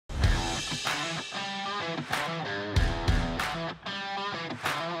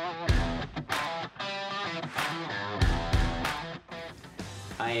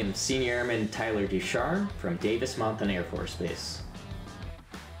I am Senior Airman Tyler Ducharme from Davis Mountain Air Force Base.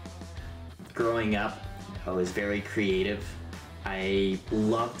 Growing up, I was very creative. I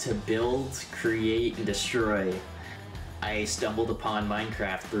loved to build, create, and destroy. I stumbled upon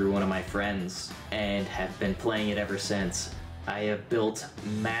Minecraft through one of my friends and have been playing it ever since. I have built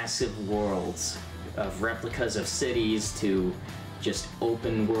massive worlds of replicas of cities to just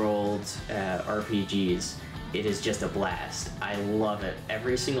open world RPGs. It is just a blast. I love it.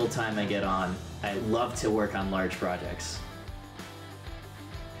 Every single time I get on, I love to work on large projects.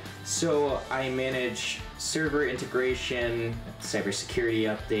 So I manage server integration,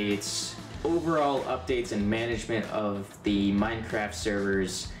 cybersecurity updates, overall updates and management of the Minecraft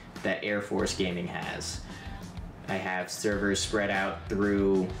servers that Air Force Gaming has. I have servers spread out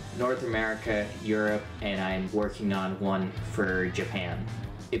through North America, Europe, and I'm working on one for Japan.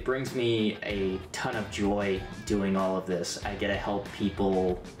 It brings me a ton of joy doing all of this. I get to help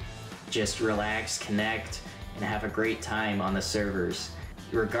people just relax, connect, and have a great time on the servers.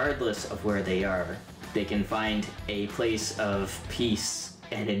 Regardless of where they are, they can find a place of peace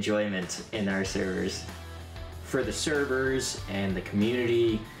and enjoyment in our servers. For the servers and the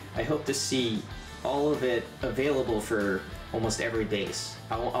community, I hope to see all of it available for almost every base.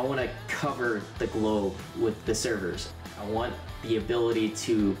 I want to cover the globe with the servers. I want the ability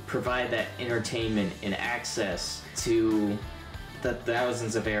to provide that entertainment and access to the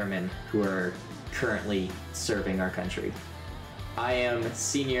thousands of airmen who are currently serving our country. I am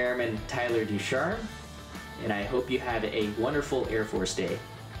Senior Airman Tyler Ducharme, and I hope you have a wonderful Air Force Day.